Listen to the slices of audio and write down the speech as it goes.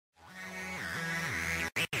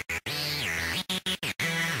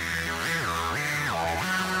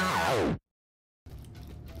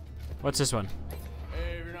What's this one?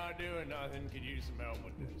 Hey, if you're not doing nothing, could use some help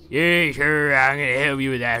with this. Yeah, sure, I'm gonna help you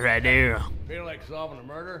with that right there. Feel like solving a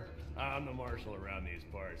murder? I'm the marshal around these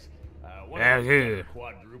parts. One That's of good. the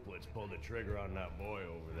quadruplets pulled the trigger on that boy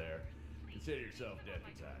over there. Consider yourself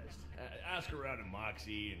deputized. Ask around at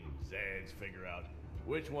Moxie and Zed's, figure out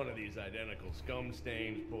which one of these identical scum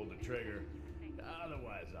stains pulled the trigger.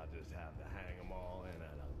 Otherwise, I'll just have to hang them all, and I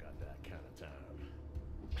don't got that kind of time.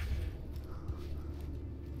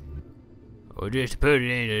 Well, just to put it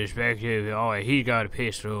into perspective, oh, he got a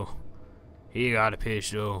pistol. He got a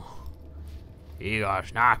pistol. He got a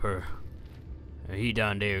sniper. And he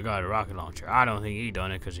done there got a rocket launcher. I don't think he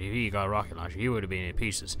done it, because if he got a rocket launcher, he would have been in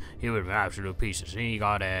pieces. He would have been absolute pieces. He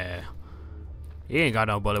got a... He ain't got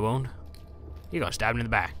no bullet wound. He got stabbed in the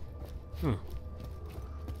back.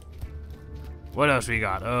 What else we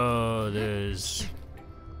got? Oh, there's...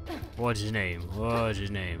 What's his name? What's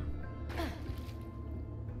his name?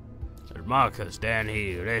 There's Marcus down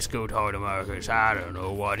here. Let's go talk to Marcus. I don't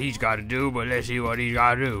know what he's got to do, but let's see what he's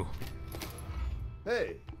got to do.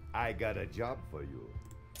 Hey, I got a job for you.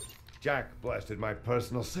 Jack blasted my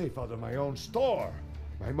personal safe out of my own store.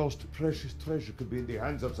 My most precious treasure could be in the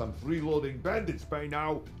hands of some freeloading bandits by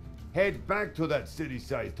now. Head back to that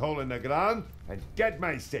city-sized hole in the ground and get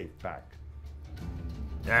my safe back.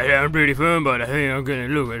 That sounds pretty fun, but I think I'm gonna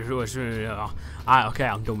look at what's... okay,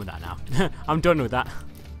 I'm done with that now. I'm done with that.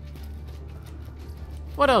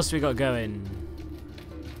 What else we got going?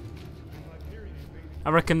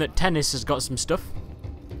 I reckon that tennis has got some stuff.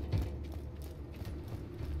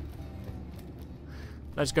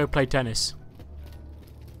 Let's go play tennis.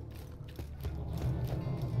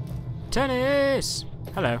 Tennis!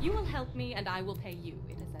 Hello. You will help me and I will pay you.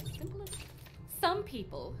 It is as simple as... Some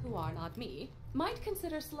people, who are not me, might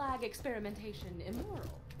consider slag experimentation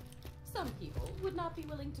immoral. Some people would not be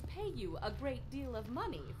willing to pay you a great deal of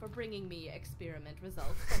money for bringing me experiment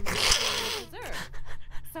results from the preserve.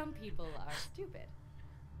 Some people are stupid.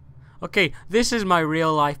 Okay, this is my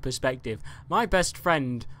real life perspective. My best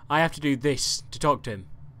friend, I have to do this to talk to him.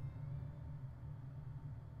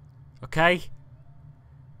 Okay?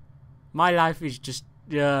 My life is just...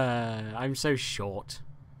 I'm so short.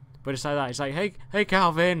 But it's like that. It's like, hey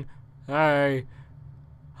Calvin. Hey.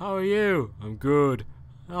 How are you? I'm good.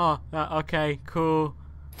 Oh, okay, cool.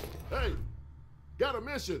 Hey, got a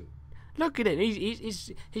mission. Look at it.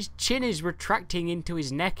 His chin is retracting into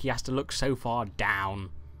his neck. He has to look so far down.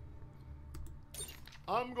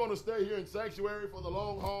 I'm gonna stay here in Sanctuary for the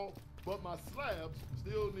long haul, but my slabs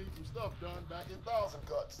still need some stuff done back in Thousand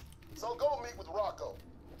Cuts. So go meet with Rocco.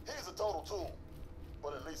 He's a total tool,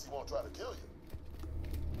 but at least he won't try to kill you.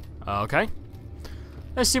 Okay.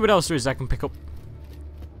 Let's see what else there is I can pick up.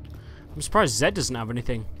 I'm surprised Zed doesn't have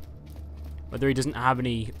anything. Whether he doesn't have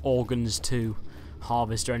any organs to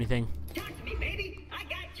harvest or anything. Talk to me, baby. I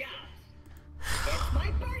got jobs. It's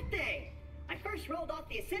my birthday. I first rolled off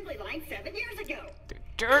the assembly line 7 years ago.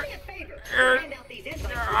 Do me a favor. Hand out these invites.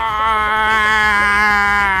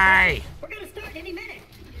 We're gonna start any minute.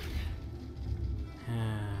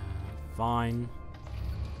 Fine.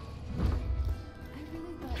 I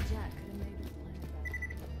really thought Jack could have made this plan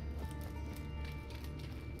better.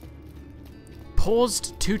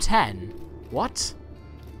 Paused 210. What?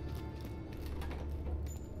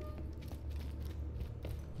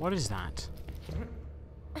 What is that?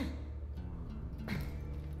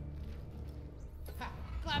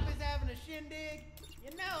 Clappy's having a shindig.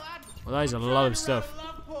 You know, Well, that is a lot of stuff. I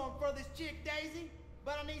love poem for this chick, Daisy,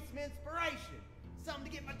 but I need some inspiration. Something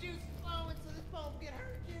to get my juices flowing so this poem can get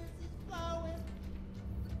her juices flowing.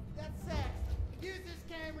 That's sex. Use this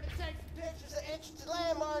camera to take some pictures of interesting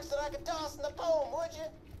landmarks that I can toss in the poem, would you?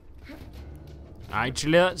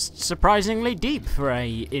 Actually, that's surprisingly deep for a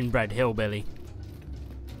inbred hillbilly.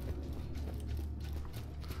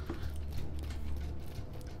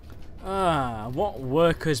 What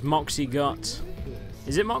work has Moxie got?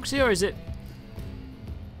 Is it Moxie or is it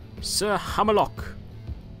Sir Hammerlock?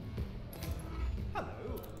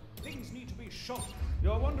 Hello. Things need to be shot.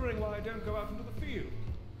 You're wondering why I don't go out into the field.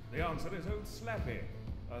 The answer is old Slappy,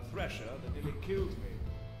 a thresher that nearly killed me.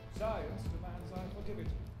 Science demands I forgive it.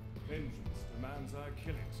 Vengeance demands I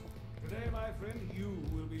kill it. Today, my friend, you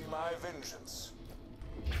will be my vengeance.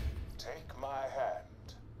 Take my hand.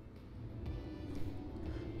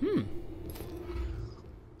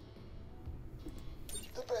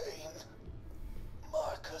 The Bane.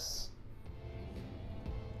 Marcus.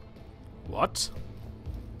 What?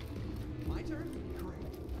 My turn? Great.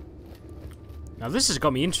 Now this has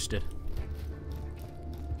got me interested.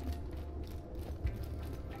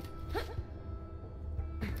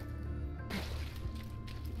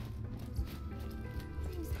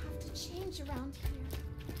 Things have to around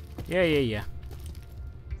here? Yeah.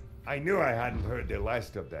 I knew I hadn't heard the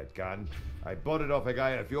last of that gun. I bought it off a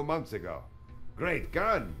guy a few months ago. Great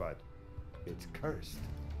gun, but it's cursed.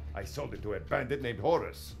 I sold it to a bandit named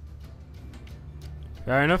Horace.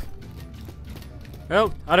 Fair enough.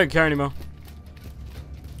 Well, I don't care anymore.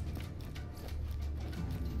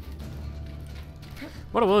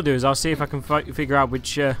 What I will do is I'll see if I can figure out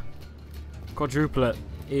which quadruplet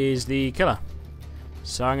is the killer.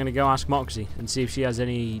 So I'm going to go ask Moxie and see if she has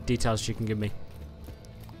any details she can give me.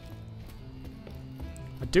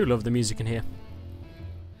 I do love the music in here.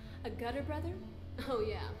 A gutter brother? Oh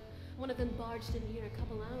yeah. One of them barged in here a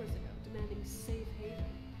couple hours ago, demanding safe haven.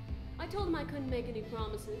 I told him I couldn't make any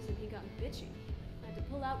promises, and he got bitchy. I had to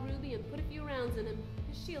pull out Ruby and put a few rounds in him.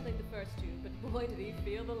 His shielding the first two, but boy did he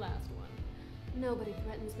feel the last one. Nobody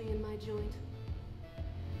threatens me in my joint.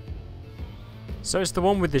 So it's the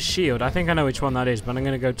one with the shield. I think I know which one that is, but I'm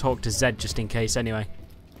going to go talk to Zed just in case anyway.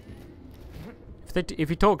 If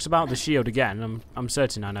he talks about the shield again, I'm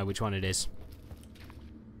certain I know which one it is.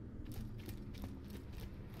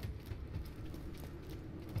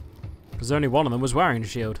 Because only one of them was wearing a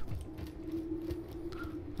shield.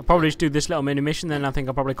 I'll probably just do this little mini mission, then I think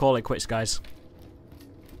I'll probably call it quits, guys.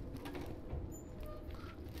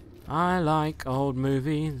 I like old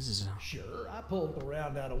movies. Sure, I pulled the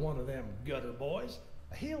round out of one of them gutter boys.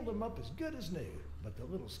 I healed him up as good as new, but the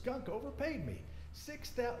little skunk overpaid me.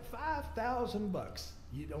 $5,000.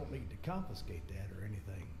 You don't need to confiscate that or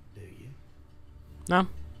anything, do you? No.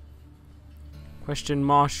 Question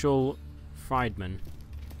Marshall Friedman.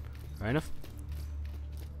 Fair enough.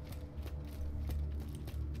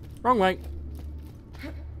 Wrong way.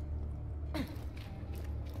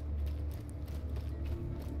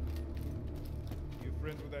 You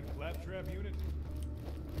friends with that claptrap unit?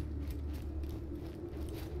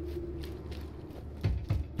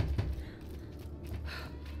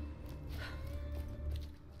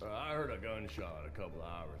 I heard a gunshot a couple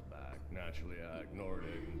hours back. Naturally, I ignored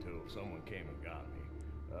it until someone came and got me.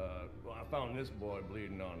 Well, I found this boy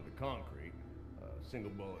bleeding onto the concrete, single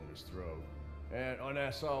bullet in his throat, and I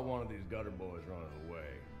saw one of these gutter boys running away.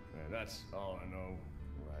 And that's all I know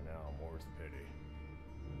right now. More's the pity.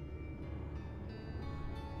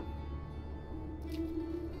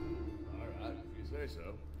 All right, if you say so.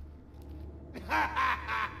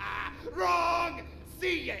 Wrong!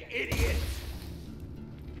 See ya, idiot!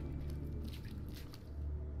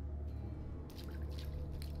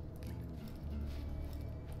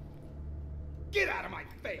 Get out of my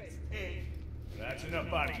face, pig! That's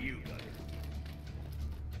enough out of you, Gutter.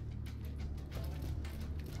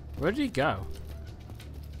 Where did he go?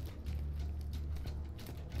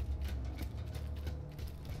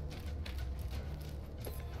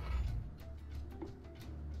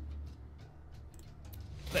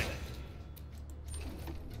 There.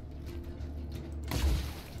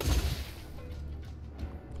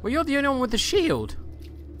 Well, you're the only one with the shield.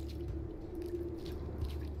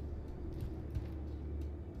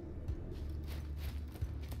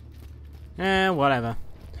 Whatever.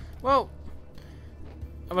 Well,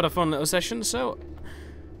 I've had a fun little session, so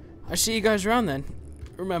I'll see you guys around then.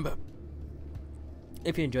 Remember,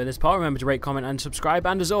 if you enjoyed this part, remember to rate, comment, and subscribe.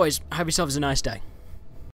 And as always, have yourselves a nice day.